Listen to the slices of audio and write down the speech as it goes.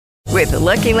With the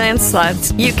Lucky Land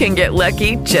Slots, you can get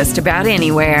lucky just about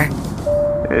anywhere.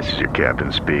 This is your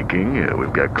captain speaking.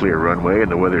 We've got clear runway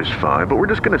and the weather's fine, but we're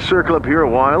just going to circle up here a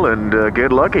while and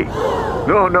get lucky.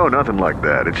 No, nothing like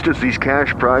that. It's just these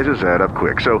cash prizes add up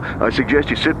quick. So I suggest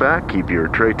you sit back, keep your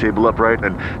tray table upright,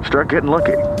 and start getting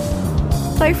lucky.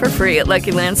 Play for free at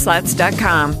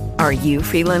LuckyLandSlots.com. Are you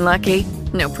feeling lucky?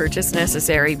 No purchase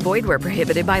necessary. Void where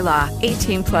prohibited by law.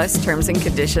 18 plus terms and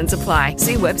conditions apply.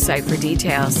 See website for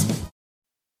details.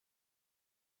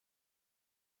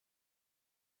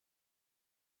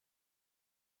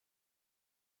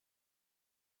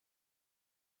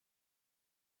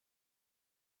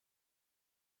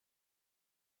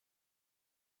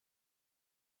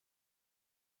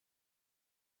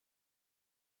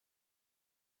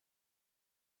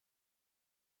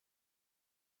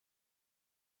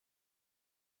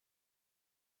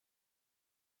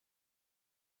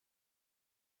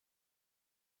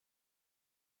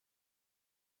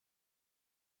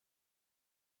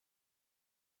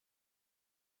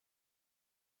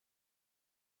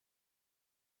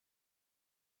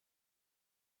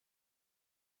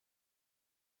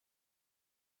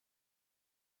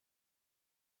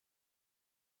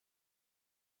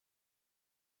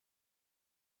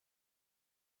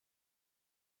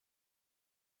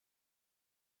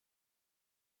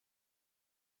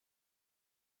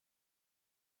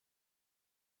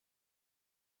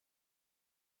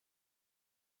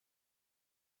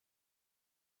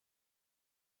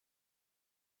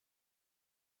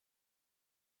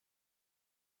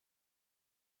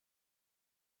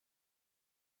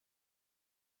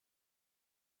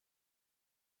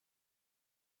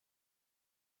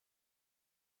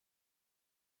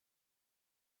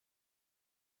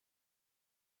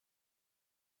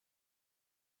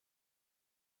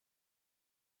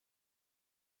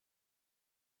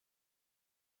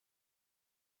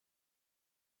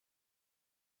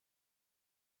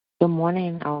 Good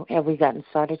morning. Have we gotten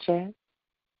started yet?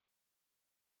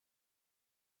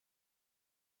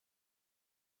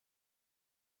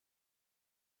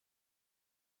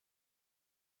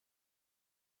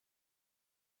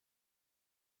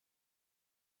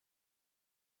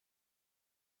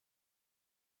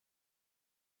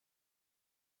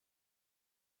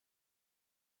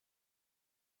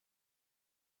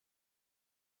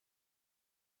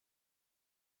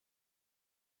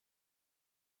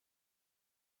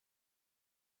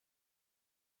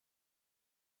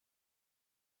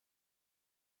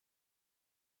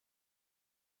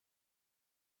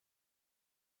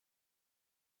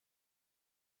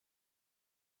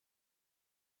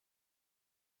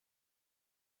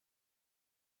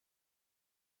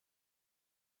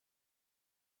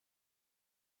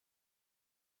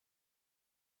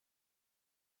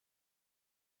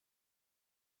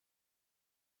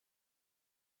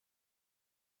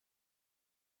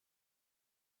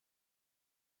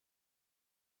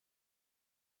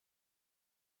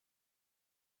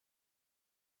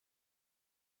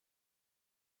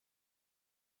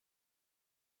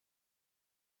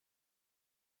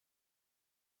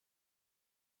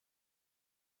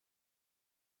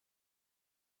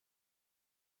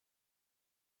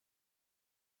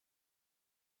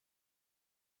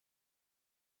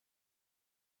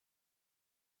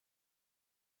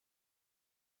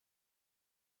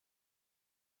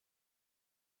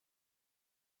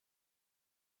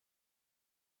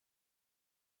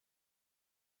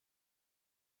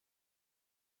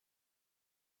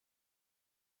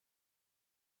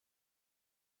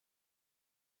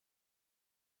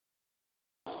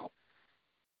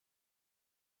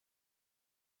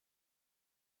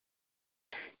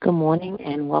 Good morning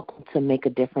and welcome to Make a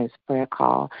Difference Prayer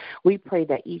Call. We pray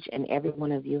that each and every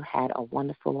one of you had a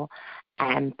wonderful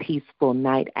and peaceful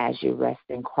night as you rest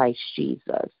in Christ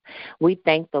Jesus. We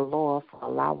thank the Lord for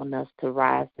allowing us to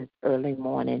rise this early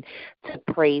morning to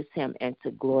praise Him and to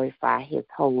glorify His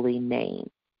holy name.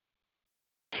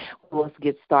 Let's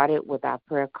get started with our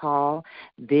prayer call.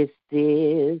 This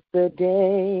is the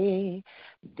day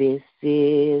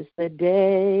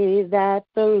that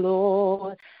the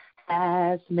Lord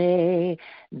has made,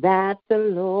 that the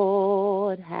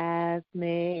Lord has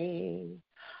made.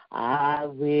 I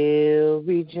will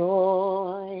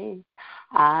rejoice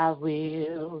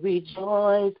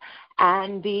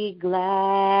and be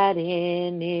glad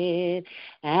in it,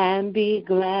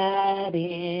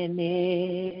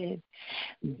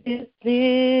 This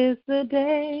is the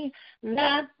day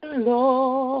that the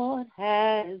Lord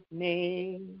has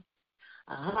made.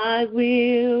 I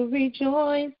will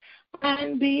rejoice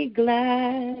and be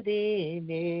glad in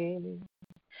it.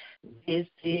 This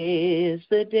is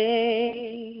the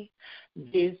day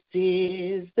This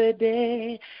is the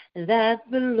day that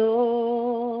the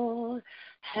Lord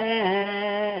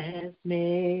has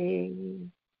made.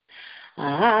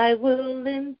 I will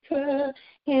enter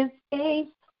his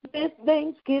gates with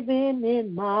thanksgiving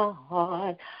in my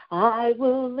heart. I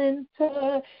will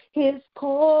enter his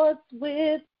courts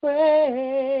with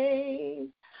praise.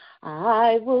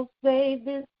 I will say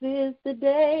this is the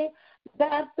day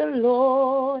that the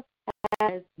Lord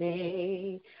has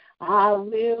made. I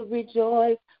will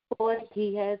rejoice, for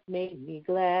he has made me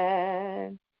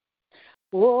glad.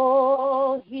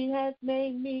 Oh, he has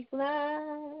made me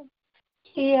glad.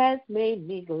 He has made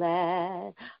me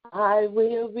glad. I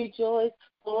will rejoice,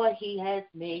 for he has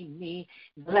made me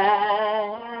glad.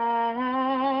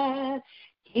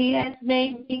 He has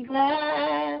made me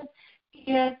glad.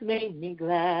 He has made me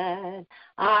glad.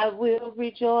 I will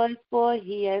rejoice, for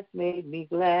he has made me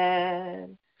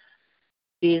glad.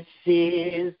 This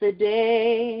is the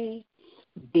day.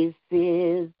 This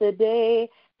is the day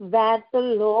that the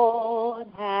Lord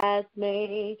has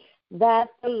made, that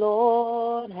the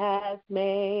Lord has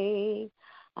made.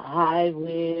 I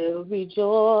will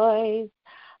rejoice,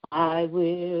 I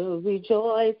will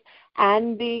rejoice,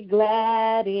 and be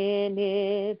glad in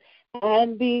it,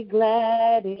 and be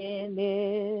glad in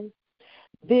it.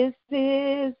 This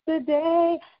is the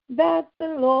day that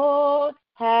the Lord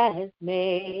has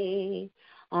made.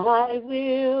 I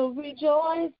will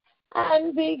rejoice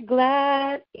and be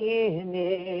glad in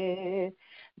it.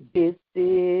 This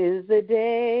is the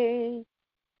day,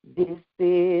 this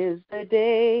is the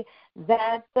day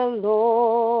that the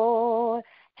Lord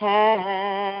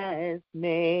has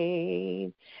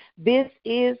made. This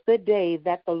is the day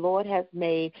that the Lord has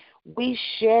made. We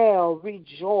shall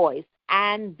rejoice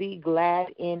and be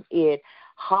glad in it.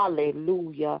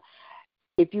 Hallelujah.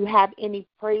 If you have any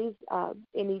praise,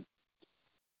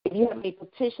 if you have any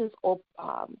petitions or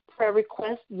prayer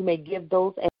requests, you may give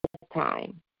those at the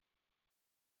time.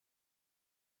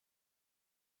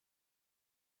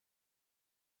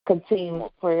 Continue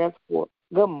prayers for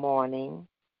good morning.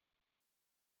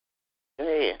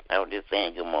 Hey, I was just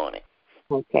saying good morning.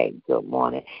 Okay, good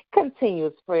morning.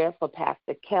 Continuous prayer for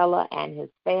Pastor Keller and his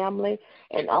family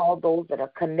and all those that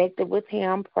are connected with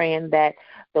him, praying that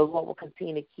the Lord will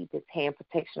continue to keep his hand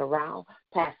protection around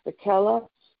Pastor Keller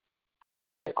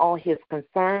and all his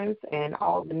concerns and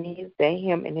all the needs that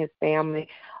him and his family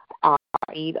are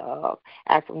in need of.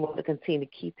 Ask the Lord to continue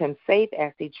to keep him safe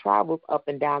as he travels up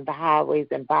and down the highways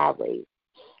and byways,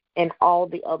 and all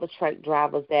the other truck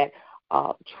drivers that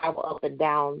travel up and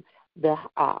down the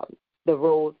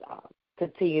roads,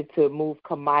 continue to move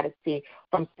commodity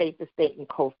from state to state and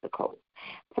coast to coast.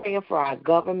 Praying for our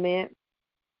government,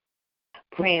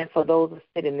 praying for those who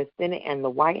sit in the Senate and the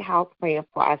White House, praying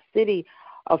for our city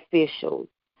officials,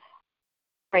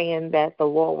 praying that the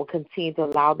Lord will continue to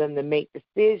allow them to make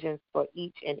decisions for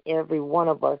each and every one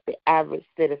of us, the average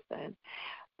citizen.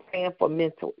 Praying for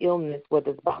mental illness,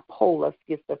 whether it's bipolar,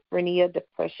 schizophrenia,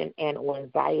 depression, and or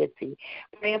anxiety.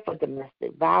 Praying for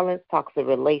domestic violence, toxic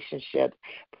relationships.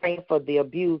 Praying for the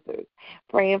abusers.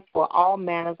 Praying for all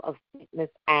manners of sickness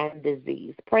and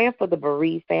disease. Praying for the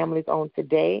bereaved families on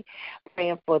today.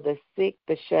 Praying for the sick,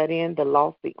 the shut-in, the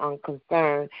lost, the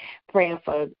unconcerned. Praying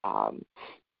for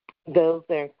those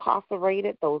that are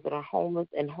incarcerated, those that are homeless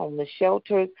in homeless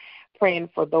shelters, praying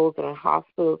for those that are in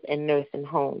hospitals and nursing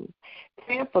homes,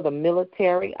 praying for the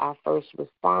military, our first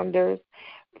responders,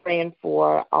 praying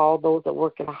for all those that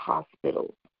work in the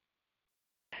hospitals,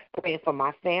 praying for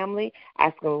my family,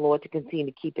 asking the Lord to continue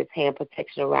to keep his hand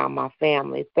protection around my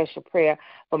family. Special prayer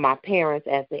for my parents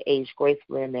as they age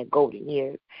gracefully in their golden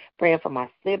years. Praying for my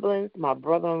siblings, my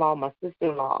brother-in-law, my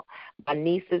sister-in-law, my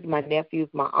nieces, my nephews,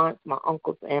 my aunts, my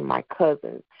uncles, and my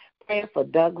cousins. Praying for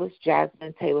Douglas,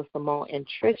 Jasmine, Taylor, Simone, and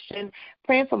Tristan.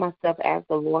 Praying for myself as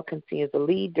the Lord continues to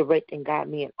lead, direct, and guide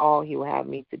me in all he will have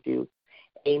me to do.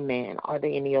 Amen. Are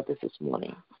there any others this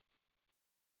morning?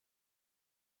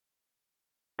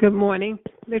 Good morning.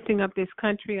 Lifting up this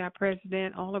country, our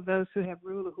president, all of those who have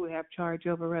rule or who have charge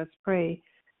over us, pray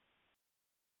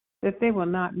that they will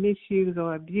not misuse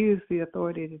or abuse the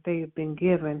authority that they have been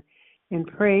given, and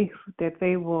pray that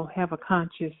they will have a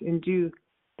conscience and do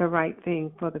the right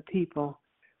thing for the people.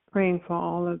 Praying for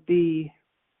all of the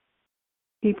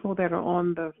people that are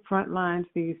on the front lines,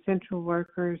 the essential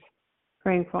workers,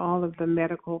 praying for all of the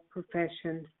medical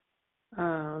professions,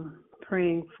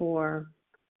 praying for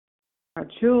our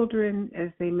children as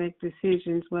they make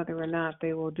decisions whether or not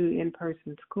they will do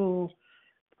in-person school,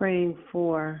 praying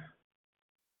for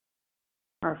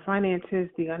our finances,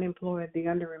 the unemployed, the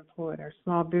underemployed, our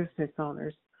small business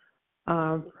owners,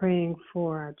 praying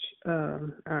for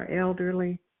our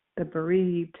elderly, the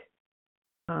bereaved,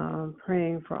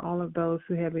 praying for all of those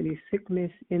who have any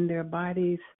sickness in their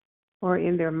bodies or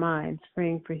in their minds,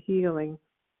 praying for healing,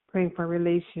 praying for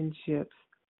relationships,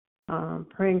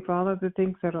 praying for all of the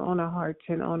things that are on our hearts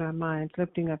and on our minds,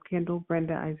 lifting up Kendall,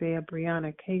 Brenda, Isaiah,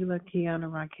 Brianna, Kayla,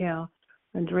 Kiana, Raquel,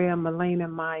 Andrea, Melena,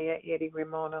 Maya, Eddie,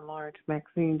 Ramona, Lawrence,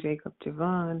 Maxine, Jacob,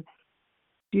 Javon,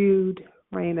 Jude,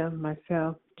 Raina,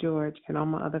 myself, George, and all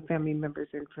my other family members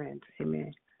and friends.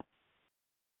 Amen.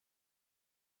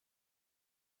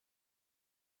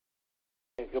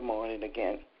 Good morning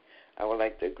again. I would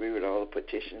like to agree with all the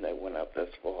petitions that went up thus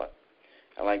far.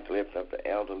 I'd like to lift up the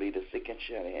elderly, the sick and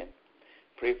shut in.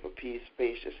 Pray for peace,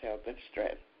 patience, health, and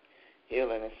strength,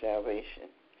 healing and salvation,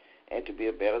 and to be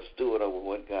a better steward over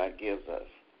what God gives us.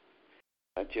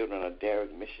 My children are Derek,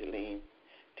 Micheline,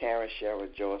 Tara,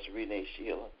 Shara, Joyce, Renee,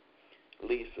 Sheila,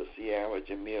 Lisa, Sierra,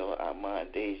 Jamila,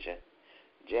 Armand, Deja,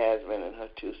 Jasmine and her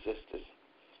two sisters,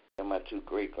 and my two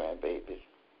great-grandbabies.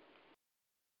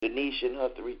 Denisha and her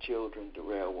three children,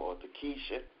 Darrell, Walter,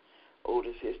 Keisha,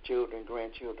 Otis, his children,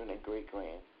 grandchildren, and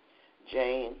great-grand.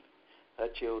 Jane, her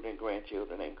children,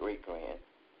 grandchildren, and great-grand.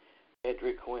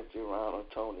 Edric, Quincy, Ronald,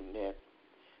 Tony, Nett,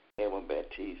 Edwin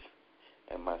Baptiste,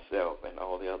 and myself, and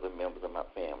all the other members of my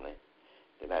family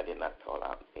that I did not call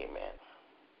out. Amen.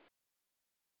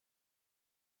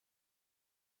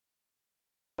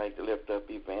 I'd like to lift up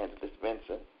Evangelist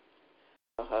Vincent,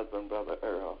 her husband, Brother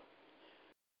Earl,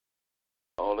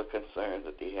 all the concerns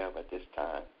that they have at this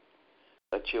time.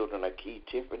 Her children are Key,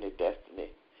 Tiffany, Destiny,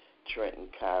 Trenton,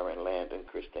 Kyron, Landon,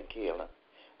 Kristen, Kayla,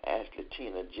 Ashley,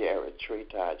 Tina, Jared, Trey,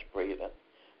 Taj, Braden,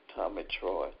 Tommy,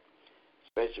 Troy.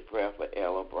 Special prayer for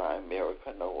Ella, Brian, Mary,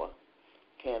 Kanoa,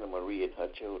 Canna Marie and her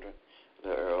children, the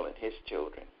Earl and his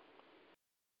children.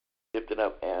 Lifting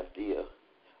up Althea,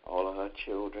 all of her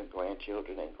children,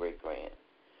 grandchildren, and great-grand,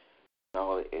 and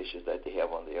all the issues that they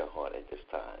have on their heart at this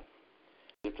time.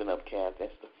 Lifting up Kath and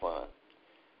Stefan,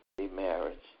 their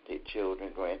marriage, their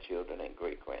children, grandchildren, and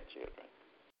great-grandchildren.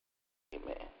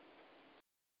 Amen.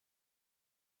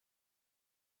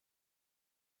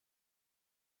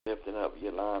 Lifting up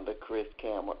Yolanda, Chris,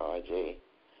 Cameron, RJ,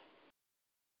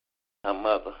 her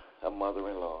mother, her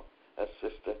mother-in-law, her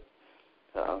sister,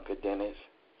 her Uncle Dennis,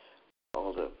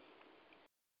 all the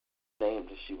names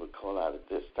that she would call out at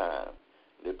this time.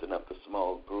 Lifting up the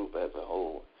small group as a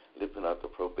whole, lifting up the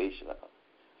probation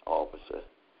officer,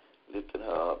 lifting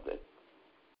her up that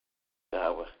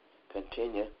God will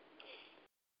continue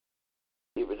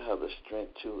giving her the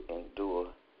strength to endure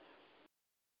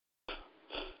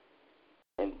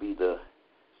and be the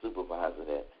supervisor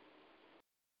that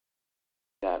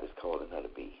God is calling her to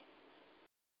be.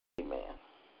 Amen.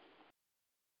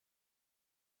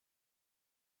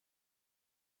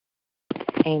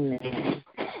 Amen.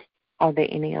 Are there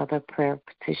any other prayer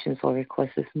petitions or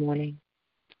requests this morning?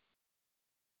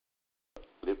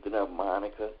 Lifting up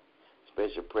Monica,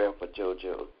 special prayer for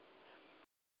JoJo,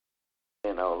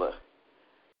 and all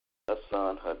her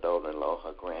son, her daughter-in-law,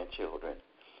 her grandchildren.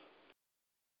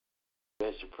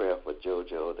 Special prayer for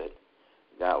JoJo that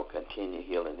God will continue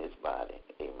healing his body.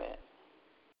 Amen.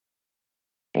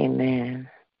 Amen.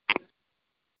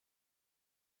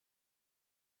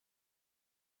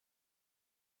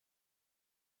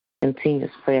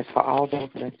 Continuous prayers for all those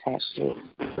that are attached to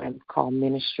the call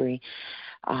ministry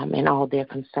and all their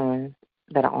concerns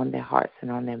that are on their hearts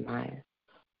and on their minds.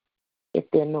 If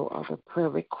there are no other prayer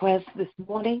requests this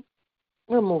morning,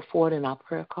 we'll move forward in our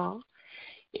prayer call.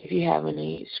 If you have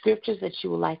any scriptures that you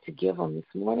would like to give on this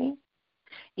morning,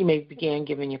 you may begin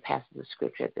giving your passage of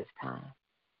scripture at this time.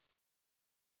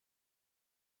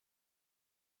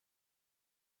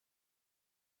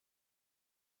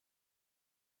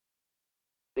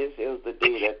 This is the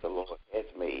day that the Lord has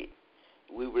made.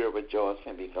 We will rejoice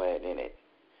and be glad in it.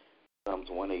 Psalms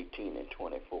 118 and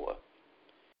 24.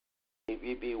 If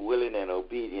you be willing and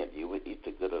obedient, you will eat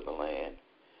the good of the land.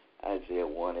 Isaiah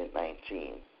 1 and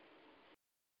 19.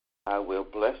 I will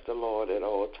bless the Lord at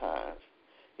all times.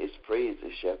 His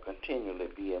praises shall continually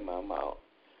be in my mouth.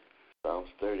 Psalms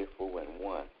 34 and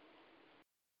 1.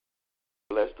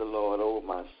 Bless the Lord, O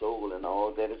my soul, and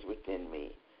all that is within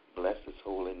me. Bless his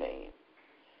holy name.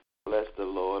 Bless the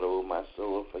Lord, O my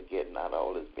soul, forget not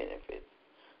all his benefits.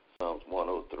 Psalms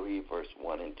 103, verse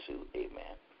 1 and 2.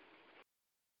 Amen.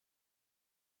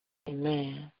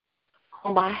 Amen.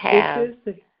 I have.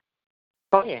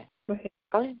 Go ahead. Go ahead.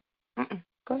 Go ahead.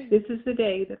 Go ahead. This is the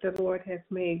day that the Lord has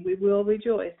made. We will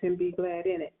rejoice and be glad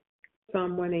in it.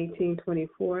 Psalm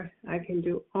 118:24. I can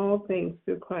do all things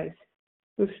through Christ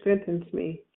who strengthens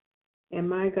me, and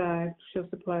my God shall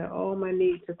supply all my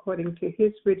needs according to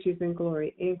his riches and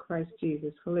glory in Christ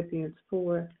Jesus. Philippians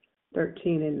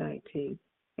 4:13 and 19.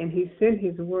 And he sent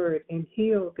his word and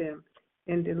healed them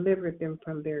and delivered them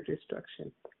from their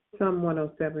destruction. Psalm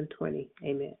 107:20.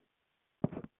 Amen.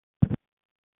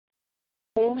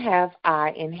 Whom have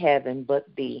I in heaven but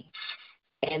thee?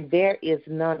 And there is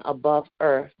none above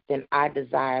earth than I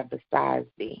desire besides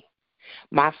thee.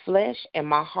 My flesh and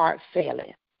my heart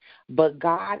faileth, but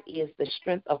God is the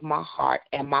strength of my heart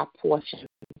and my portion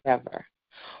forever.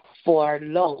 For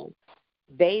lo,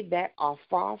 they that are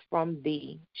far from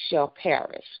thee shall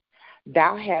perish.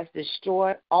 Thou hast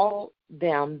destroyed all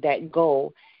them that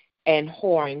go and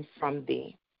whoring from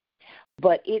thee.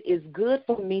 But it is good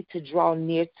for me to draw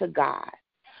near to God.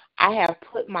 I have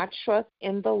put my trust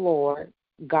in the Lord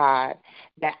God,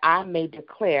 that I may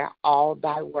declare all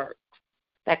thy works.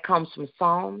 That comes from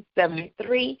Psalm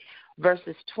 73,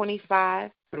 verses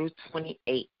 25 through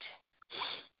 28.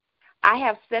 I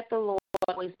have set the Lord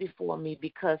always before me,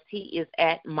 because he is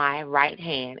at my right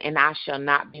hand, and I shall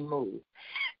not be moved.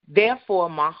 Therefore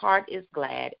my heart is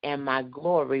glad, and my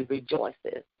glory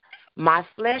rejoices. My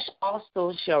flesh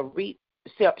also shall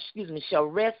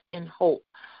rest in hope.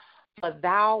 For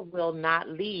thou wilt not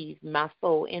leave my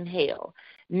soul in hell,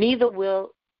 neither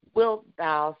wilt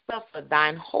thou suffer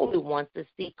thine Holy One to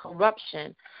see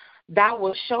corruption. Thou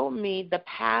wilt show me the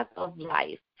path of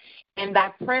life. In thy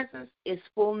presence is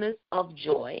fullness of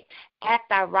joy. At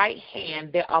thy right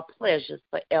hand there are pleasures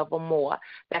forevermore.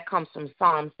 That comes from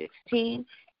Psalm 16,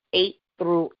 8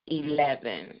 through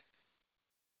 11.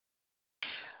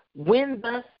 When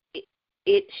thus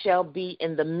it shall be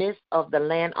in the midst of the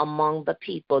land among the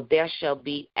people, there shall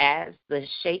be as the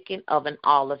shaking of an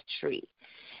olive tree,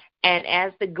 and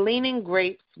as the gleaning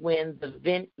grapes when the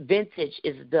vintage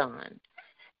is done.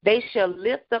 They shall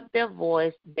lift up their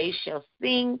voice, they shall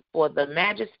sing for the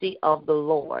majesty of the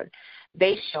Lord.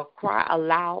 They shall cry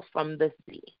aloud from the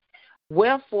sea.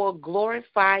 Wherefore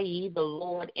glorify ye the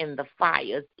Lord in the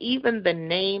fires, even the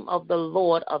name of the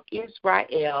Lord of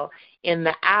Israel in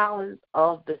the islands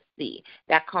of the sea.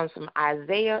 That comes from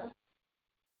Isaiah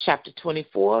chapter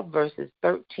 24, verses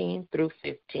 13 through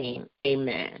 15.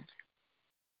 Amen.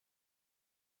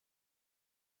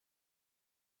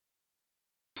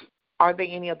 Are there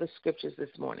any other scriptures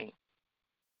this morning?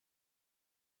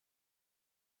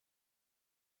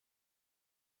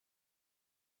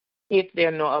 If there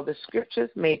are no other scriptures,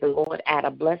 may the Lord add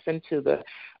a blessing to the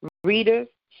readers,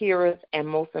 hearers, and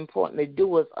most importantly,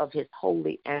 doers of his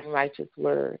holy and righteous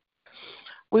word.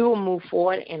 We will move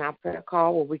forward in our prayer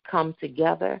call where we come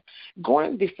together,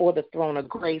 going before the throne of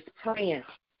grace, praying.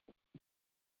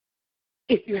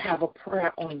 If you have a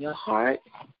prayer on your heart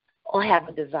or have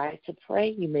a desire to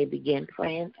pray, you may begin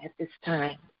praying at this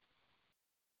time.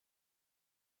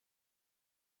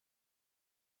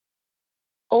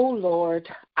 O Lord,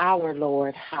 our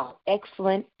Lord, how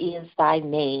excellent is thy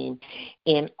name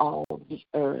in all the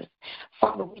earth.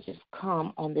 Father, we just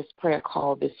come on this prayer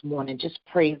call this morning, just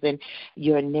praising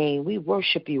your name. We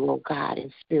worship you, O God,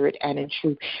 in spirit and in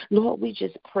truth. Lord, we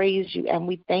just praise you and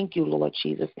we thank you, Lord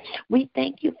Jesus. We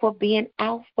thank you for being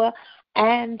Alpha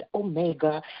and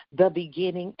Omega, the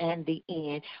beginning and the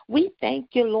end. We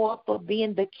thank you, Lord, for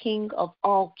being the King of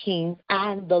all kings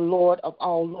and the Lord of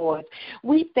all lords.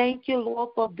 We thank you,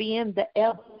 Lord, for being the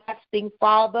everlasting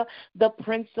Father, the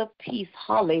Prince of Peace.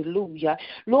 Hallelujah.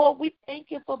 Lord, we thank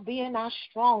you for being our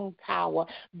strong tower,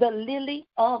 the lily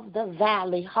of the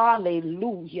valley.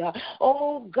 Hallelujah.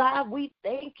 Oh, God, we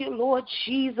thank you, Lord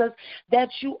Jesus, that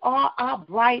you are our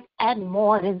bright and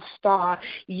morning star.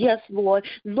 Yes, Lord.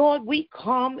 Lord, we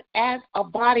come as a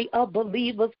body of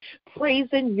believers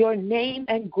praising your name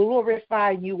and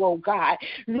glorifying you, oh God.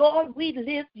 Lord, we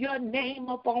lift your name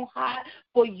up on high,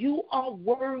 for you are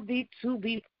worthy to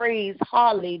be praised.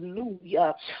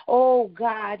 Hallelujah. Oh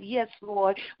God, yes,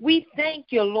 Lord. We thank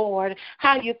you, Lord,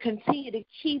 how you continue to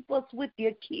keep us with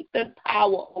your keeping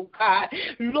power, oh God.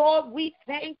 Lord, we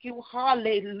thank you,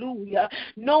 hallelujah.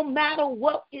 No matter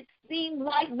what it seem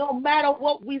like, no matter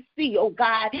what we see, oh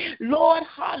God, Lord,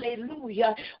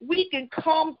 hallelujah, we can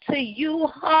come to you,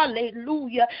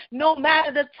 hallelujah, no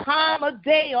matter the time of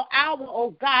day or hour,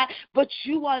 oh God, but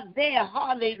you are there,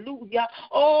 hallelujah.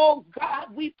 Oh God,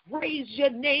 we praise your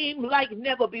name like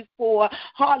never before,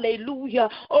 hallelujah.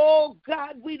 Oh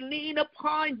God, we lean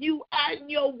upon you and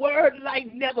your word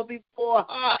like never before.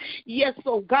 Yes,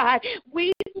 oh God,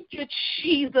 we thank you,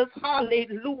 Jesus,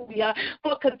 hallelujah,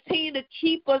 for continuing to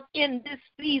keep us in this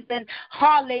season,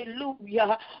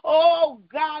 hallelujah. Oh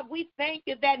God, we thank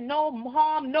you that no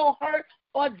harm, no hurt,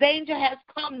 or danger has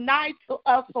come nigh to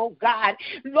us, oh God.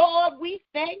 Lord, we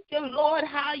thank you, Lord,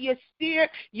 how you steer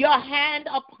your hand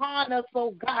upon us,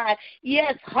 oh God.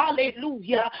 Yes,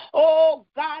 hallelujah. Oh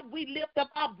God, we lift up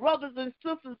our brothers and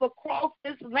sisters across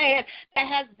this land that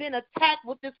has been attacked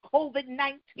with this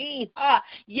COVID-19.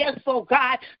 Yes, oh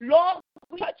God. Lord,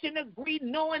 we touch and agree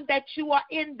knowing that you are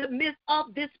in the midst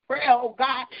of this prayer, oh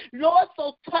God. Lord,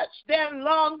 so touch their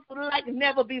lungs like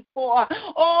never before.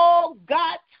 Oh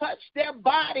God, touch their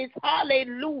bodies.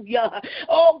 Hallelujah.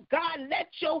 Oh God, let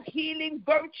your healing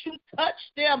virtue touch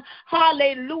them.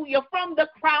 Hallelujah. From the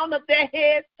crown of their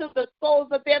heads to the soles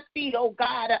of their feet, oh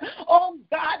God. Oh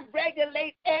God,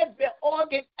 regulate every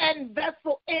organ and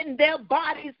vessel in their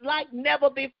bodies like never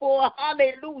before.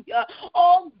 Hallelujah.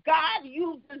 Oh God,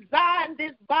 you designed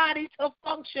this body to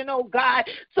function, oh God.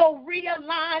 So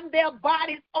realign their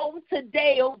bodies on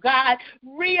today, oh God.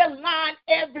 Realign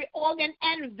every organ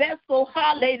and vessel.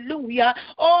 Hallelujah.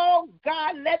 Oh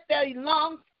God, let their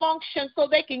lungs function so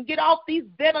they can get off these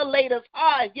ventilators.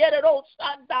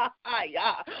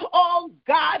 Oh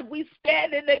God, we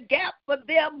stand in the gap for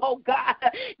them, oh God.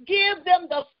 Give them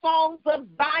the songs of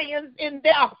Zion in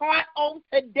their heart on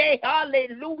today.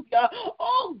 Hallelujah.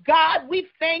 Oh God, we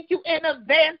thank you in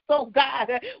advance, oh God.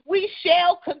 We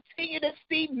shall continue to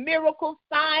see miracles,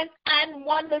 signs, and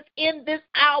wonders in this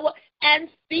hour and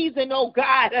season, oh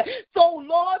God. So,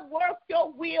 Lord, work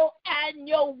your will and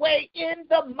your way in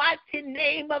the mighty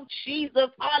name of Jesus.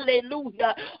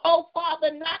 Hallelujah. Oh,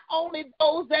 Father, not only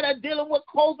those that are dealing with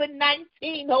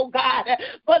COVID-19, oh God,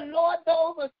 but, Lord,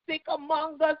 those are sick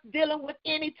among us dealing with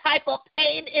any type of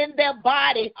pain in their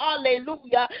body.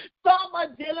 Hallelujah. Some are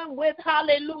dealing with,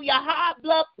 hallelujah, high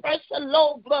blood pressure,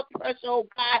 low blood pressure, oh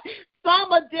God.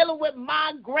 Some are dealing with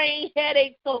migraine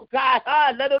headaches, oh God.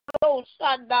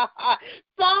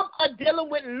 Some are dealing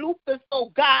with lupus, oh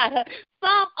God.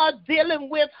 Some are dealing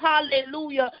with,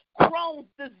 hallelujah, Crohn's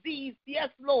disease. Yes,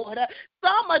 Lord.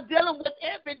 Some are dealing with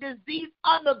every disease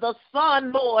under the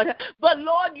sun, Lord. But,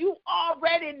 Lord, you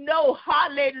already know,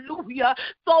 hallelujah.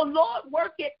 So, Lord,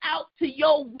 work it out to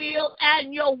your will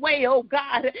and your way, oh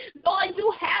God. Lord,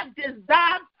 you have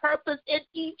designed purpose in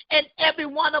each and every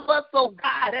one of us, oh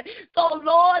God. So,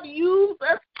 Lord, use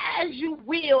us as you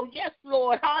will. Yes,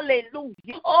 Lord.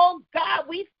 Hallelujah. Oh, God,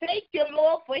 we thank you,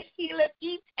 Lord, for healing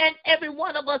each and every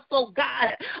one of us, oh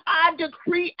God. I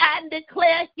decree and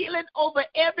declare healing over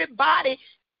everybody,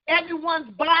 everyone's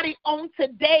body on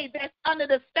today that's under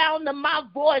the sound of my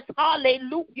voice.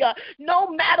 Hallelujah.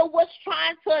 No matter what's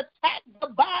trying to attack the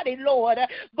body, Lord.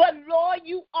 But, Lord,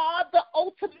 you are the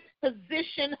ultimate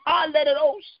physician.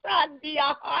 Hallelujah.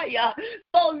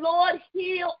 So, Lord,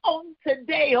 heal on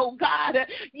today, oh God.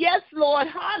 Yes, Lord.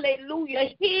 Hallelujah.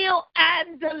 Heal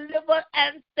and deliver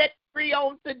and set free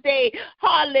on today.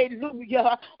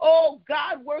 Hallelujah. Oh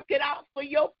God, work it out for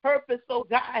your purpose, oh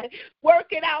God. Work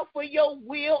it out for your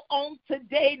will on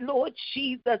today, Lord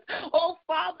Jesus. Oh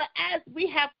Father, as we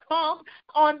have come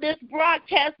on this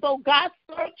broadcast, oh God,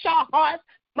 search our hearts,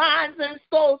 minds, and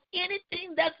souls.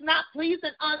 Anything that's not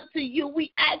pleasing unto you,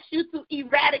 we ask you to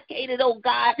eradicate it, oh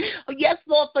God. Yes,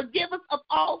 Lord, forgive us of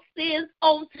all sins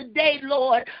on today,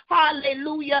 Lord.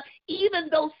 Hallelujah. Even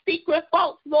those secret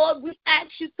faults, Lord, we ask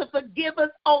you to forgive us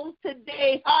on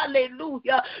today.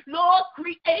 Hallelujah. Lord,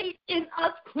 create in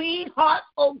us clean hearts,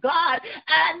 oh God,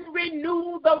 and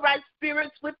renew the right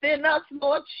spirits within us,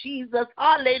 Lord Jesus.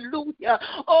 Hallelujah.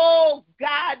 Oh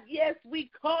God, yes, we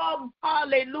come,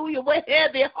 hallelujah, with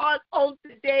heavy hearts on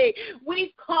today.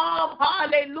 We come,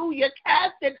 hallelujah,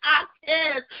 casting our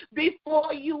cares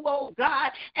before you, oh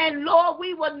God. And Lord,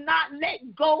 we will not let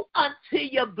go until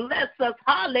you bless us.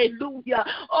 Hallelujah.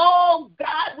 Oh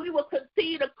God, we will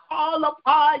continue to call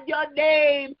upon your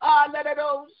name.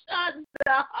 Hallelujah.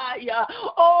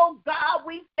 Oh God,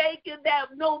 we thank you that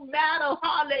no matter,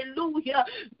 hallelujah,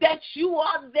 that you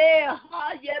are there.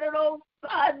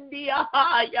 Hallelujah.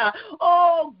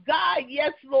 Oh God,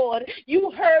 yes, Lord.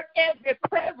 You heard every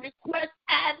prayer request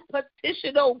and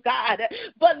petition, oh God.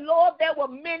 But Lord, there were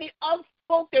many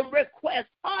unspoken requests.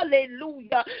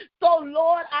 Hallelujah. So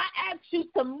Lord, I ask you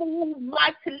to move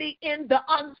mightily in the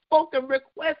unspoken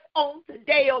requests on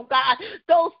today, oh God.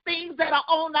 Those things that are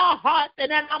on our hearts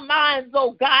and in our minds,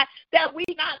 oh God, that we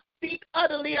not speak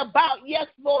utterly about. Yes,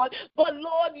 Lord. But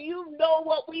Lord, you know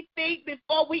what we think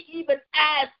before we even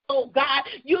ask, oh God.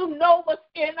 You know what's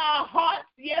in our hearts,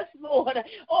 yes, Lord.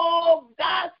 Oh,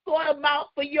 God, sort them out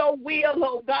for your will,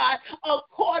 oh God,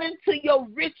 according to your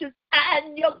riches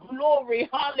and your glory.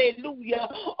 Hallelujah.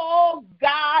 Oh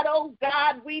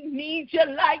God, we need you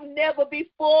like never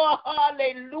before.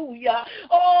 Hallelujah.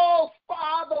 Oh,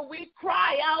 Father, we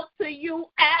cry out to you,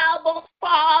 Abba,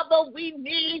 Father, we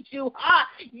need you.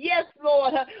 Yes,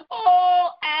 Lord. Oh,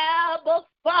 Abba,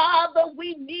 Father,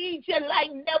 we need you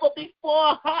like never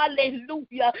before.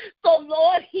 Hallelujah. So,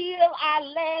 Lord, heal our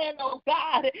land, oh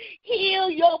God. Heal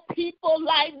your people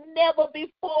like never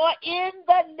before in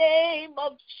the name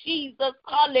of Jesus.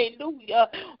 Hallelujah.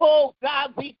 Oh,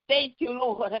 God, we thank you,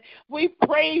 Lord. We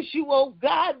praise you, oh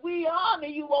God. We honor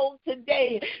you on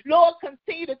today. Lord,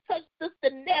 continue to touch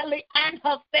Sister Nellie and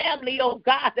her family, oh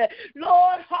God.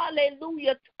 Lord,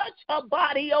 hallelujah. Touch her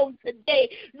body on today.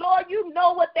 Lord, you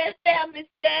know what that family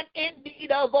stand in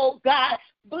need of, oh God.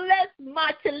 Bless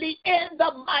mightily in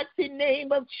the mighty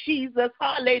name of Jesus.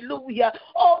 Hallelujah.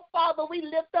 Oh, Father, we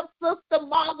lift up Sister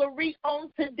Marguerite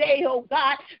on today, oh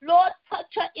God. Lord, touch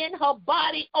her in her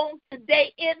body on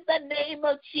today in the name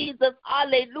of Jesus.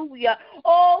 Hallelujah.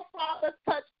 Oh, Father,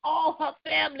 touch all her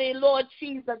family, Lord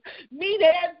Jesus. Meet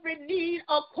every need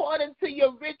according to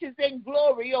your riches and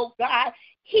glory, oh God.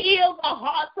 Heal the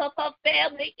hearts of her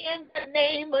family in the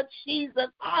name of Jesus.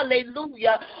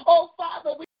 Hallelujah. Oh,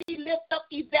 Father, we lift up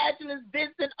Evangelist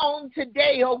Vincent on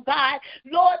today, oh God.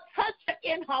 Lord, touch her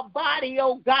in her body,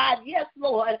 oh God. Yes,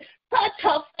 Lord. Touch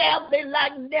her family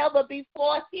like never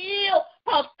before. Heal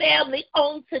her family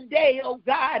on today, oh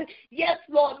God. Yes,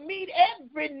 Lord. Meet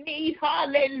every need.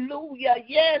 Hallelujah.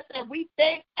 Yes, and we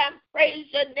thank and praise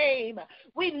your name.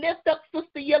 We lift up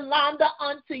Sister Yolanda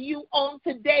unto you on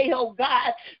today, oh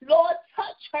God. Lord, touch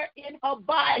her in her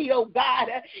body, oh God.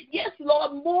 Yes,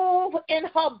 Lord, move in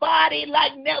her body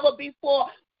like never before.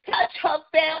 Touch her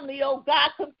family, oh God.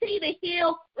 Continue to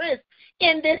heal Chris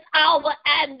in this hour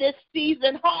and this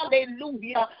season.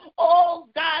 Hallelujah. Oh,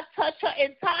 God, touch her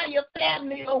entire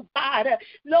family, oh God.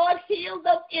 Lord, heal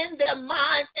them in their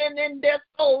minds and in their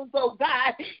souls, oh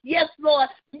God. Yes, Lord,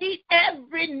 meet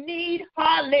every need.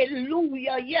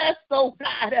 Hallelujah. Yes, oh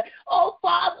God. Oh,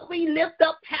 Father, we lift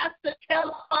up Pastor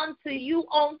Keller unto you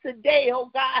on today,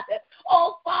 oh God.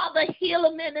 Oh, Father, heal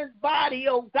him in his body,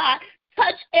 oh God.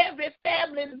 Touch every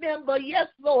family member, yes,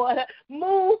 Lord.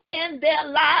 Move in their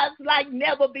lives like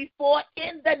never before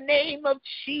in the name of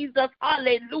Jesus.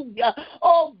 Hallelujah.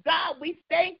 Oh, God, we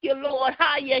thank you, Lord,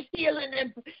 how you're healing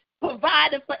and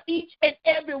provided for each and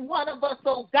every one of us,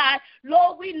 oh God.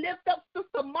 Lord, we lift up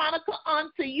Sister Monica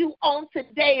unto you on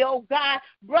today, oh God.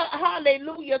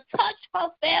 Hallelujah. Touch her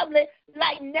family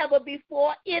like never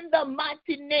before in the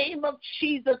mighty name of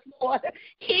Jesus, Lord.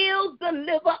 Heal,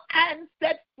 deliver, and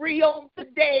set free on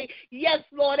today. Yes,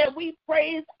 Lord, and we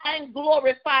praise and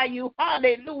glorify you.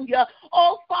 Hallelujah.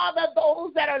 Oh, Father,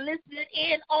 those that are listening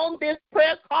in on this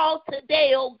prayer call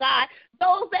today, oh God,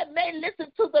 those that may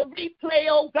listen to the replay,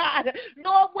 oh God,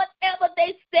 Lord, whatever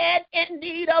they stand in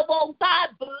need of, oh God,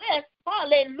 bless,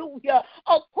 hallelujah,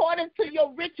 according to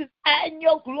your riches and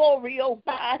your glory, oh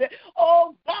God.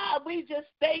 Oh God, we just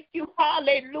thank you,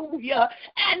 hallelujah,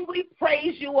 and we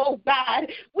praise you, oh God.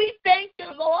 We thank you,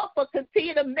 Lord, for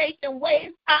continuing making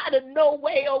ways out of no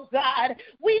way, oh God.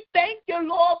 We thank you,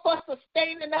 Lord, for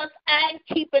sustaining us and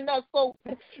keeping us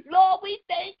open. Lord, we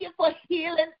thank you for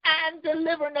healing and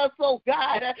delivering us, oh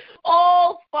God.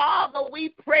 Oh, Father,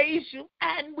 we praise you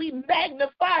and we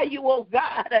magnify you, oh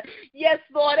God. Yes,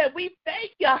 Lord, and we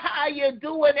thank you how you're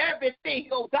doing everything,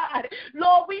 oh God.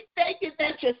 Lord, we thank you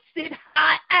that you sit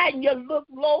high and you look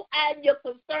low and you're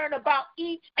concerned about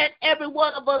each and every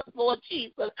one of us, Lord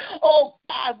Jesus. Oh,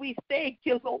 God, we thank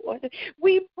you, Lord.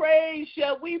 We praise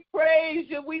you, we praise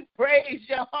you, we praise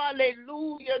you.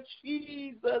 Hallelujah,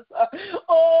 Jesus.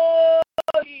 Oh,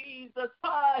 Jesus.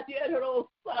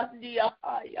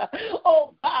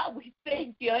 Oh, God, we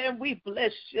thank you and we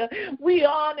bless you. We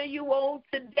honor you on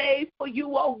today, for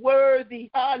you are worthy.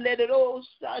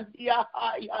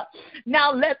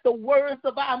 Now let the words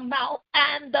of our mouth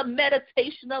and the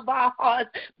meditation of our hearts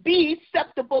be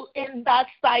acceptable in thy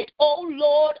sight, O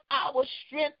Lord, our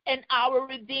strength and our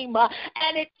Redeemer.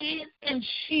 And it is in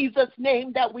Jesus'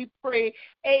 name that we pray.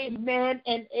 Amen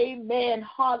and amen.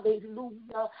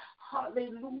 Hallelujah.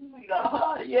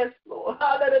 Hallelujah. Yes, Lord.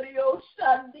 Hallelujah.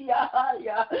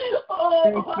 Oh,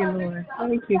 thank you, Lord.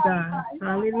 Thank you, God.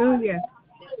 Hallelujah.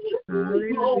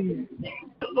 Hallelujah.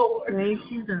 Thank you, Lord.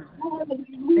 Thank you, God.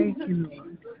 Thank you,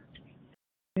 Lord.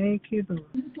 Thank you,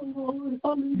 Lord.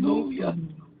 Hallelujah.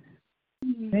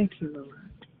 Thank you, Lord.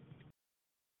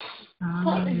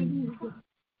 Hallelujah.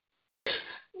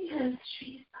 Yes,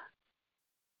 Jesus.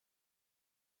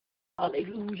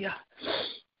 Hallelujah.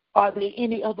 Are there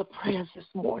any other prayers this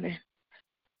morning?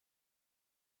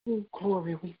 Oh,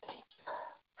 glory, we thank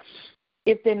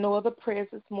you. If there are no other prayers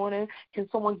this morning, can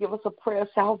someone give us a prayer of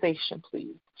salvation,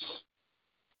 please?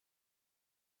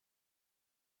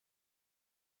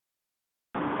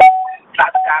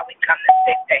 Father God, we come to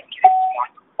say thank you this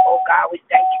morning. Oh God, we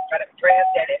thank you for the prayers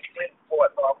that has went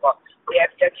forth, Lord God. We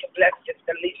ask that you bless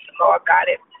Sister Lisa, Lord God,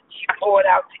 as she poured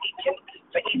out to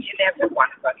for each and every one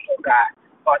of us, oh God.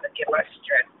 Father, give us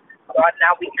strength. Lord,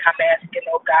 now we come asking,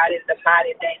 oh God, in the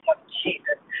mighty name of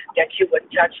Jesus, that you would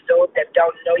touch those that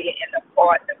don't know you in the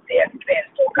pardon of their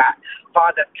sins, oh God.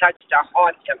 Father, touch the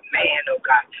hearts of man, oh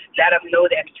God. Let them know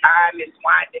that time is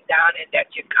winding down and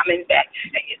that you're coming back.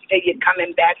 And you say you're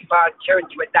coming back for a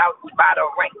church without spot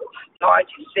or wrinkle. Lord,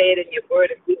 you said in your word,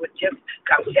 if we would just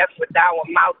confess with our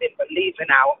mouth and believe in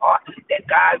our heart that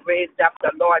God raised up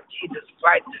the Lord Jesus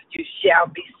Christ, you shall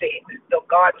be saved. So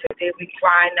God, today we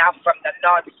crying out from the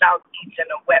north, south, east,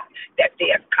 and the west that they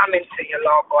are coming to you,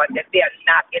 Lord God, that they are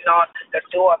knocking on the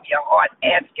door of your heart,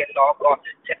 asking, Lord God,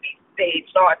 to be saved.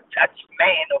 Lord, touch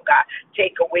man, oh God.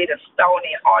 Take away the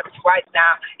stony hearts right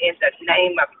now in the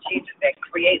name of Jesus and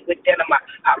create within them a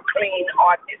clean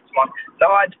heart this morning.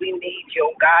 Lord, we need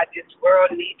you, oh God. This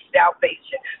world needs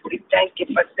salvation. We thank you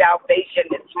for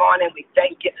salvation this morning. We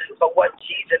thank you for what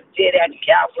Jesus did at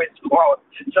Calvary's cross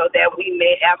so that we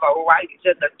may have a right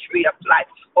to the tree of life.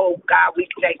 Oh God, we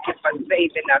thank you for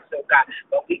saving us, oh God.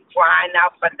 But we crying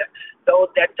out for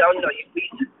those that don't know you. We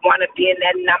want to be in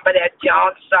that number that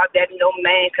John saw that no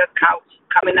man could count,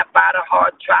 coming up out of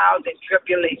hard trials and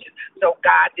tribulations. So,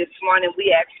 God, this morning we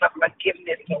ask for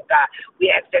forgiveness, oh God. We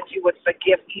ask that you would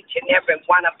forgive each and every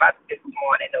one of us this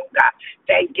morning, oh God.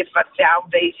 Thank you for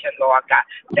salvation, Lord God.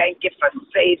 Thank you for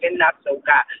saving us, oh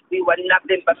God. We were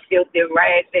nothing but filthy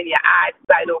rags in your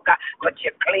eyesight, oh God, but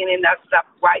you're cleaning us up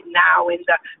right now in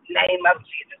the name of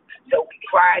Jesus. So we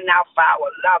cry now for our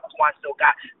loved ones, oh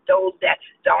God, those that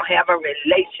don't have a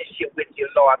relationship with you,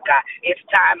 Lord God. It's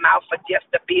time out for just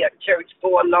to be a church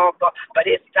for, Lord God, but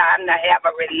it's time to have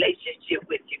a relationship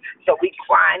with you. So we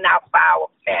crying out for our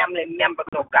family members,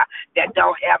 oh God, that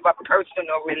don't have a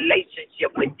personal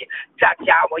relationship with you. Touch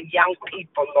our young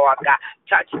people, Lord God.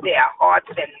 Touch their hearts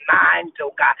and minds,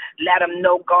 oh God. Let them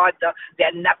know, God,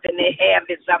 that nothing they have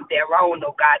is of their own,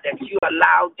 oh God, that you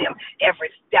allow them every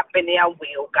step in their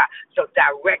way, oh God. So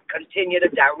continue to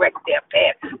direct their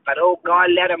path. But, oh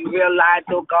God, let them realize,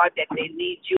 oh God, that they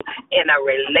need you in a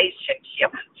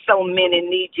relationship. So many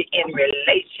need you in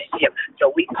relationship.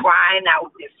 So we crying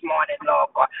out this morning, Lord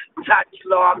God. Touch,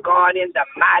 Lord God, in the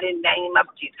mighty name of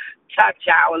Jesus. Touch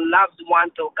our loved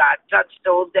ones, oh God. Touch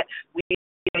those that we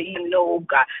even know, oh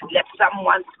God. Let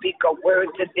someone speak a word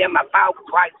to them about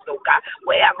Christ, oh God.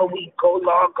 Wherever we go,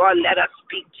 Lord God, let us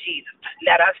speak Jesus.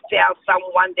 Let us tell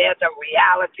someone there's a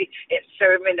reality in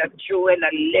serving a true and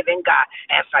a living God.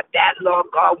 And for that, Lord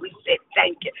God, we say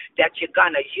thank you that you're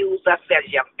going to use us as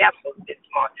your vessels this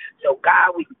morning. So,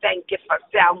 God, we thank you for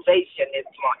salvation this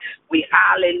morning. We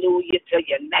hallelujah to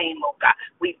your name, oh God.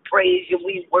 We praise you,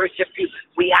 we worship you,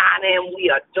 we honor and we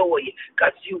adore you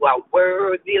because you are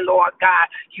worthy, Lord God.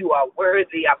 You are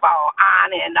worthy of all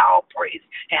honor and all praise.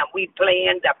 And we play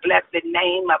in the blessed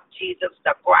name of Jesus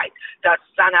the Christ, the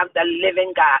Son of the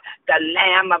living God, the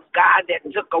Lamb of God that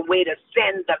took away the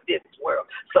sins of this world.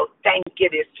 So thank you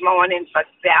this morning for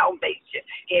salvation.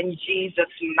 In Jesus'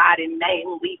 mighty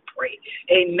name we pray.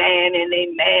 Amen and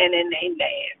amen and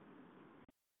amen.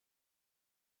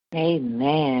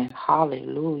 Amen.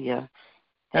 Hallelujah.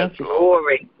 Thank you.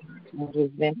 Glory.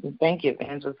 Evangelist Vincent. Thank you,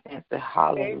 Evangelist Vincent.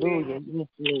 Hallelujah. Yes,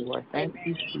 Lord. Thank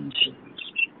you, Jesus.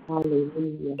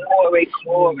 Hallelujah. Glory,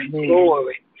 glory, Amen.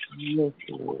 glory. Yes,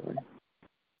 Lord.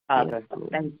 Father, Yes,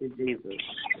 Lord. thank you, Jesus.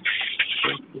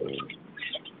 Yes, Lord.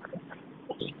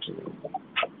 Yes, Lord.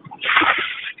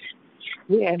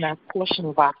 We are in our portion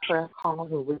of our prayer call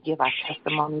where we give our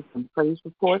testimonies and praise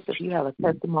reports. If you have a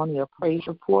testimony or praise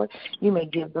report, you may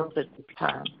give those at this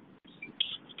time.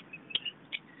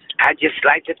 I just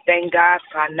like to thank God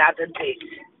for another day.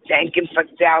 Thank him for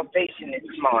salvation this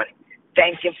morning.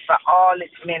 Thank him for all his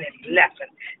many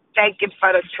blessings. Thank him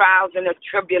for the trials and the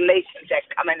tribulations that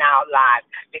come in our lives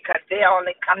because they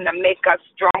only come to make us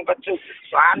stronger too.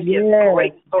 So I'm just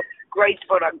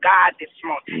grateful to God this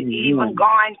morning. Mm-hmm. Even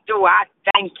going through, I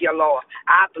thank you, Lord.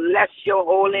 I bless your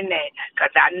holy name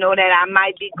because I know that I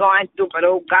might be going through, but,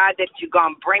 oh, God, that you're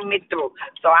going to bring me through.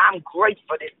 So I'm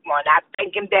grateful this morning. I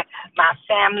thank him that my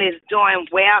family is doing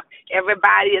well.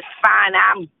 Everybody is fine.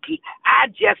 I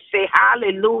just say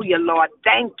hallelujah, Lord.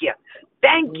 Thank you.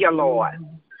 Thank you, Lord.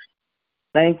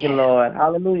 Thank you, Lord.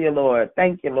 Hallelujah, Lord.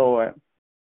 Thank you, Lord.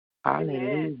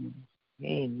 Hallelujah.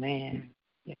 Amen.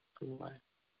 Yes, Lord.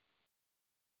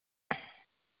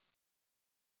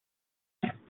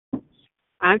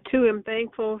 I, too, am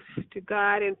thankful to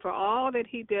God and for all that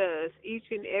he does each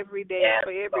and every day, Yes, for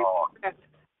every Lord. breath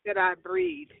that I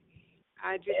breathe.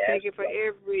 I just Yes, thank you for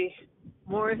every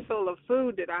morsel of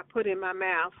food that I put in my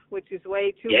mouth, which is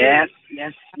way too yes,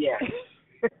 many. yes.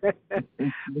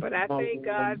 But I thank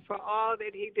God for all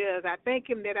that he does. I thank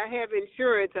him that I have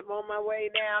insurance. I'm on my way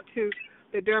now to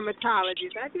the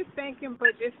dermatologist. I just thank him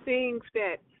for just things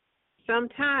that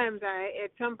sometimes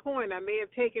at some point I may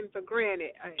have taken for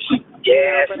granted.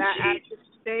 Yes, but I just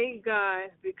thank God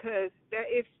because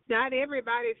it's not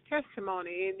everybody's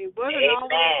testimony, and it wasn't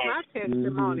always my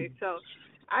testimony. So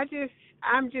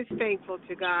I'm just thankful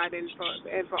to God and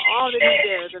for all that he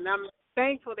does, and I'm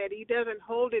thankful that he doesn't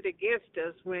hold it against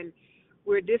us when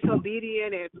we're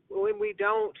disobedient and when we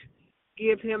don't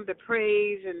give him the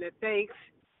praise and the thanks.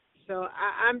 So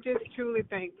I'm just truly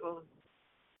thankful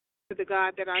to the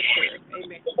God that I serve.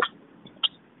 Amen.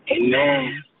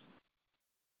 Amen.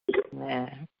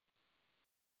 Amen.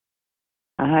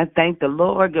 I thank the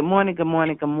Lord. Good morning,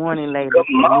 ladies. Good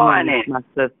morning. My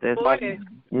sisters. Morning.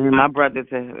 And my brothers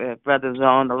are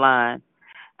on the line.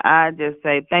 I just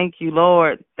say thank you,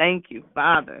 Lord. Thank you,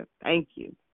 Father. Thank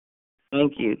you.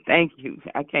 Thank you. Thank you.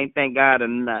 I can't thank God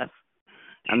enough.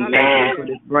 I'm thankful for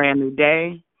this brand new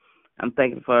day. I'm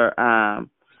thankful for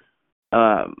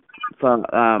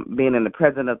being in the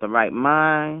presence of the right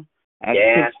mind,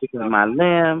 activity of my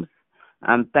limbs.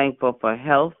 I'm thankful for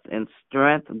health and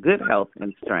strength, good health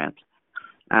and strength.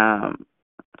 I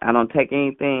don't take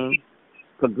anything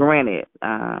for granted.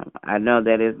 I know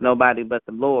that it's nobody but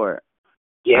the Lord.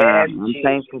 Yes, I'm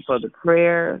thankful for the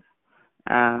prayers.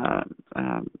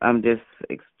 I'm just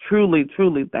truly,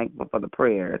 truly thankful for the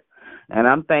prayers. And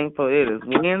I'm thankful it is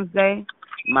Wednesday,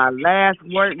 my last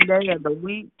work day of the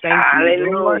week. Thank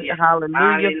you, Lord.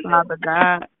 Hallelujah, Father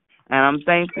God. And I'm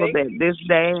thankful that this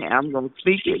day, I'm going to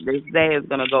speak it, this day is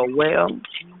going to go well.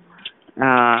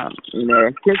 And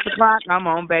at 6 o'clock, I'm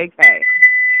on vacay.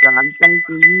 So I'm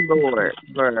thanking you, Lord,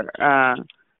 for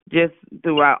just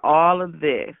throughout all of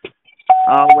this,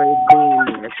 always being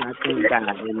there. So I thank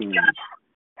God. Amen.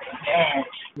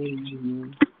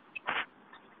 Amen.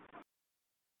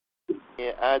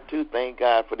 Yeah, I too thank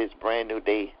God for this brand new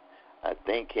day. I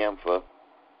thank him for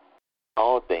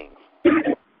all things.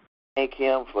 Thank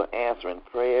him for answering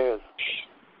prayers.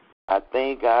 I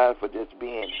thank God for just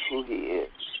being who he is.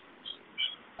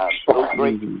 I'm so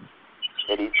grateful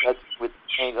that he touched with the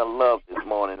thing of love this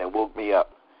morning and woke me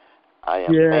up. I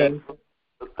am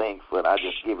thankful, and I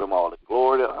just give him all the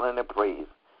glory, the honor, and the praise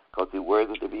because he's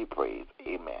worthy to be praised.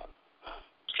 Amen.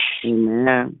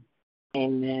 Amen.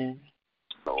 Amen.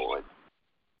 Lord.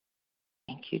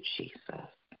 Thank you, Jesus.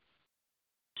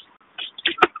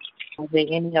 Are there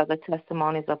any other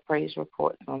testimonies or praise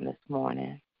reports on this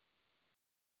morning?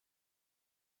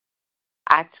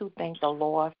 I, too, thank the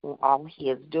Lord for all he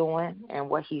is doing and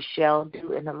what he shall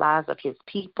do in the lives of his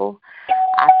people.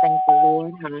 I thank the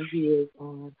Lord how he is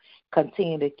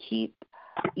continuing to keep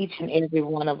each and every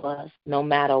one of us, no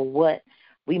matter what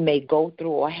we may go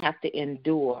through or have to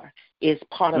endure, is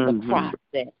part of the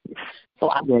process. So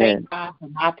I thank God for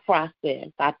my process.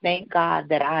 I thank God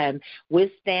that I am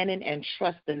withstanding and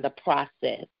trusting the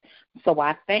process. So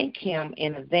I thank him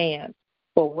in advance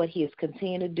for what he is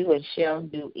continuing to do and shall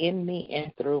do in me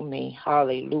and through me.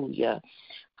 Hallelujah.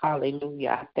 Hallelujah.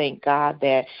 I thank God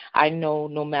that I know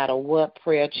no matter what,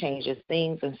 prayer changes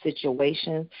things and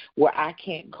situations where I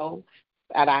can't go.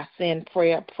 And I send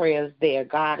prayer is there.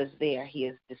 God is there. He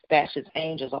has dispatched his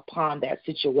angels upon that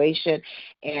situation,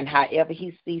 and however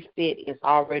he sees fit is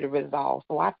already resolved.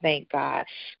 So I thank God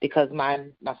because my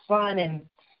son and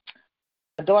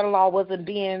my daughter-in-law wasn't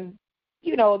being,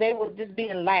 they were just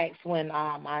being lax when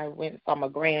I went and saw my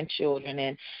grandchildren,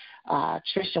 and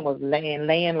Tristan was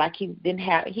laying like he didn't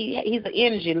have, he's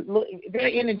an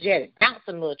very energetic,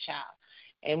 bouncing little child.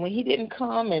 And when he didn't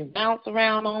come and bounce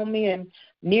around on me and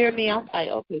near me, I was like,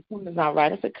 okay, something's not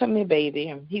right. I said, come here, baby.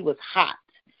 And he was hot.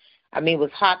 It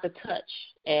was hot to touch.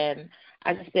 And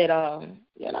I just said,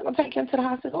 you're not going to take him to the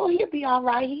hospital? Oh, he'll be all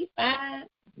right. He's fine.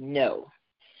 No.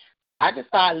 I just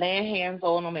started laying hands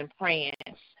on him and praying.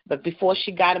 But before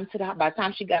she got him by the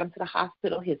time she got him to the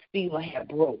hospital, his fever had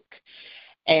broke.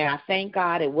 And I thank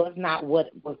God it was not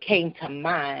what came to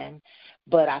mind,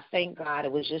 but I thank God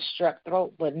it was just strep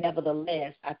throat. But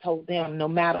nevertheless, I told them no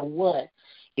matter what,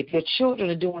 if your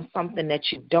children are doing something that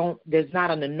there's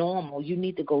not on the normal, you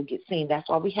need to go get seen. That's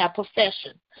why we have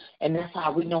professions, and that's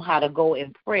how we know how to go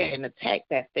in prayer and attack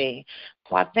that thing.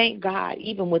 So I thank God,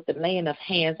 even with the laying of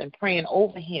hands and praying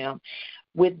over him,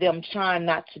 with them trying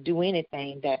not to do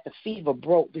anything, that the fever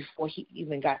broke before he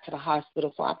even got to the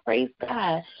hospital. So I praise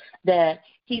God that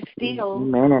he's still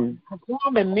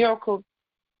performing miracles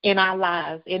in our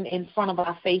lives, in front of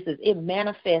our faces. It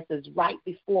manifests right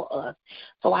before us.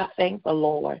 So I thank the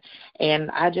Lord.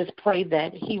 And I just pray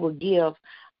that he will give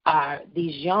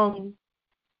these young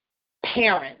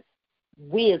parents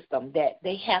wisdom, that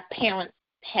they have parents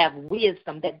have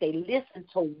wisdom, that they listen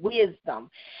to wisdom,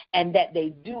 and that they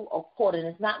do according.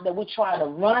 It's not that we try to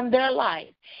run their life.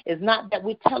 It's not that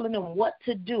we're telling them what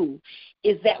to do.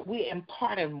 It's that we're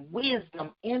imparting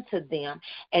wisdom into them,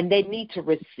 and they need to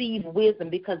receive wisdom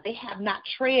because they have not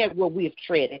tread where we have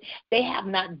treaded. They have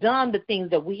not done the things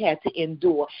that we had to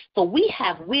endure. So we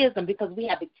have wisdom because we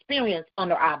have experience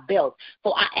under our belt.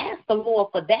 So I ask the Lord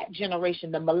for that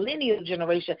generation, the millennial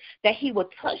generation, that he will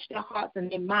touch their hearts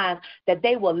and their minds, that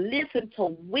they will listen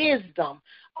to wisdom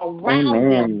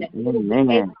around them, that they will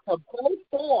be able to go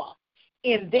forth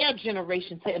in their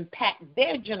generation to impact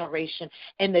their generation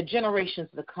and the generations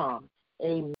to come.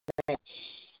 Amen.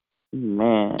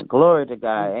 Amen. Glory to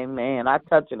God. Amen. I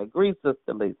touch and agree,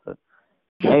 Sister Lisa.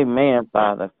 Amen,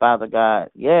 Father. Father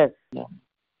God, yes.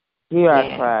 Hear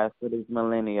our cries for these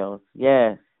millennials.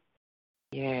 Yes.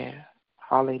 Yeah.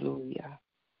 Hallelujah.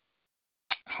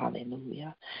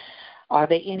 Hallelujah. Are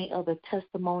there any other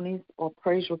testimonies or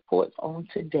praise reports on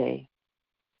today?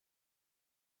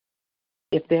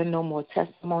 If there are no more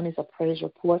testimonies or praise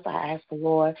reports, I ask the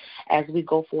Lord as we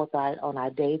go forth on our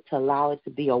day to allow it to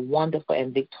be a wonderful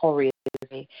and victorious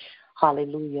day.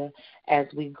 Hallelujah. As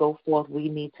we go forth, we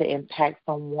need to impact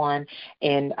someone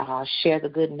and share the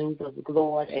good news of the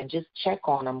Lord and just check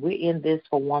on them. We're in this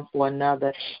for one for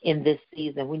another in this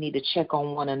season. We need to check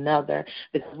on one another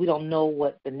because we don't know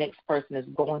what the next person is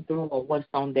going through or what's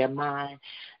on their mind.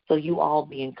 So you all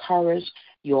be encouraged.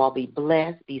 You all be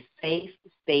blessed. Be safe.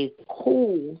 Stay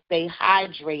cool. Stay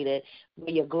hydrated. Wear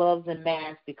your gloves and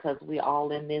masks because we're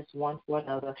all in this one for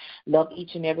another. Love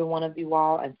each and every one of you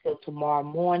all until tomorrow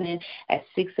morning at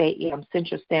 6 a.m.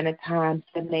 Central Standard Time,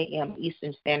 7 a.m.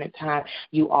 Eastern Standard Time.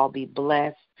 You all be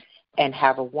blessed and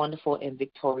have a wonderful and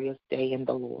victorious day in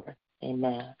the Lord.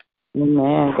 Amen.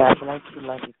 Amen. God bless you.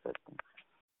 Love you, sister.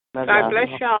 God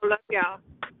bless y'all. Love y'all.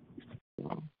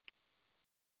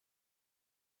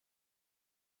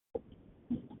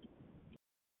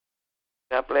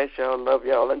 God bless y'all. Love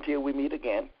y'all until we meet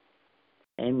again.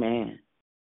 Amen.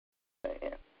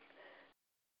 Amen.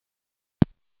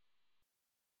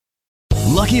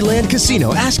 Lucky Land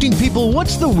Casino, asking people,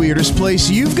 what's the weirdest place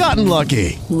you've gotten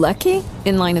lucky? Lucky?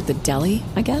 In line at the deli,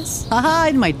 I guess? Aha,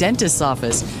 in my dentist's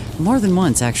office. More than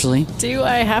once, actually. Do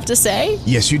I have to say?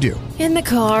 Yes, you do. In the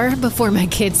car before my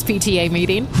kids' PTA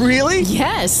meeting. Really?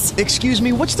 Yes. Excuse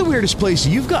me, what's the weirdest place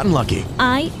you've gotten lucky?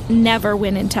 I never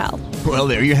win and tell. Well,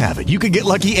 there you have it. You can get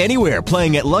lucky anywhere,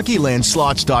 playing at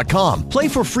LuckyLandSlots.com. Play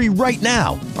for free right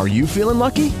now. Are you feeling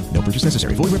lucky? No purchase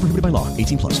necessary. Void where prohibited by law.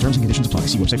 18+. Terms and conditions apply.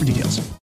 See website for details.